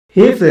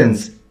Hey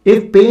friends,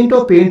 if Paint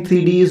or Paint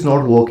 3D is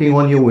not working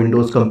on your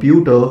Windows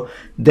computer,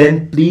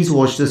 then please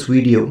watch this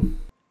video.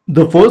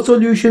 The first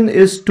solution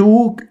is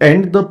to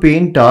end the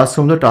Paint task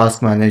from the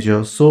Task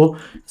Manager. So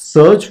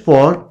search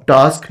for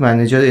Task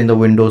Manager in the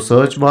Windows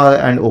search bar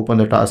and open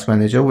the Task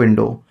Manager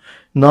window.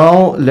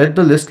 Now let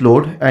the list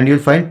load and you'll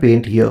find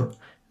Paint here.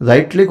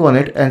 Right click on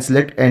it and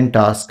select End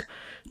Task.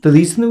 The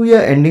reason we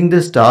are ending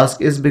this task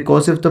is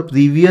because if the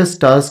previous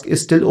task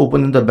is still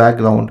open in the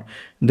background,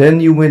 then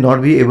you may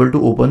not be able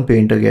to open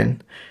Paint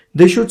again.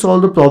 This should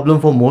solve the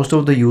problem for most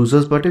of the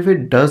users, but if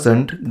it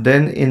doesn't,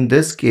 then in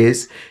this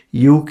case,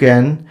 you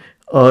can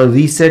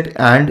reset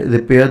and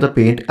repair the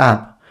Paint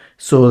app.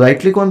 So right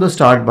click on the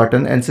Start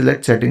button and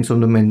select Settings from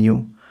the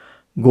menu.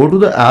 Go to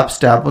the Apps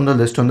tab on the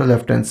list on the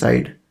left hand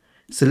side.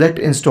 Select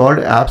Installed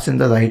Apps in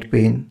the right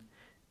pane.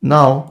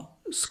 Now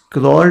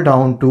scroll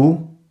down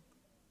to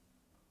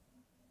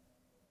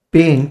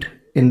Paint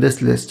in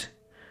this list.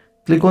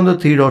 Click on the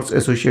three dots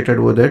associated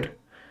with it.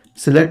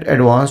 Select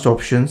Advanced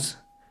Options.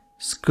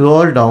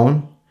 Scroll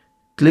down.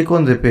 Click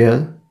on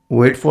Repair.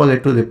 Wait for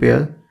it to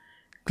repair.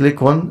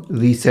 Click on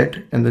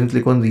Reset and then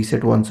click on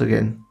Reset once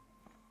again.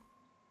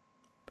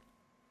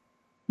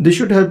 This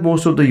should help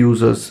most of the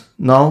users.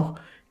 Now,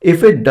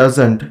 if it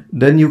doesn't,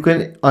 then you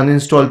can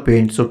uninstall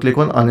Paint. So click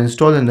on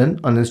Uninstall and then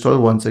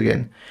uninstall once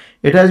again.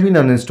 It has been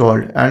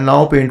uninstalled and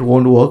now Paint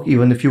won't work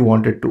even if you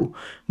wanted to.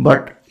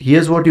 But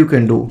here's what you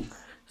can do.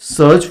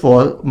 Search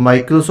for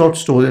Microsoft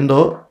Store in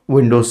the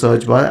Windows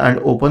search bar and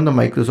open the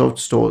Microsoft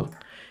Store.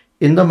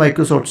 In the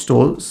Microsoft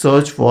Store,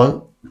 search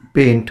for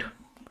Paint.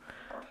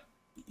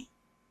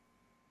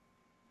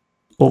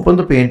 Open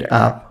the Paint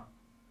app.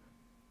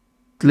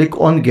 Click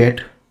on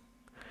Get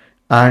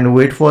and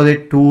wait for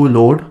it to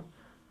load.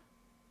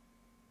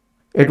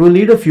 It will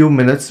need a few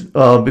minutes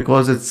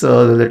because it's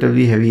a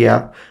relatively heavy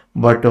app,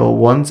 but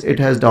once it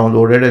has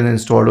downloaded and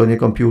installed on your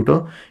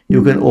computer,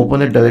 you can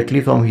open it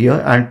directly from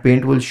here and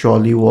Paint will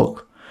surely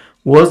work.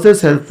 Was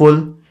this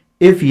helpful?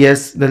 If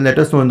yes, then let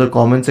us know in the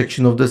comment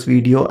section of this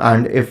video,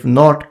 and if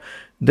not,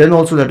 then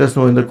also let us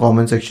know in the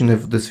comment section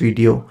of this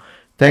video.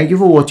 Thank you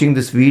for watching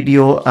this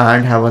video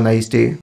and have a nice day.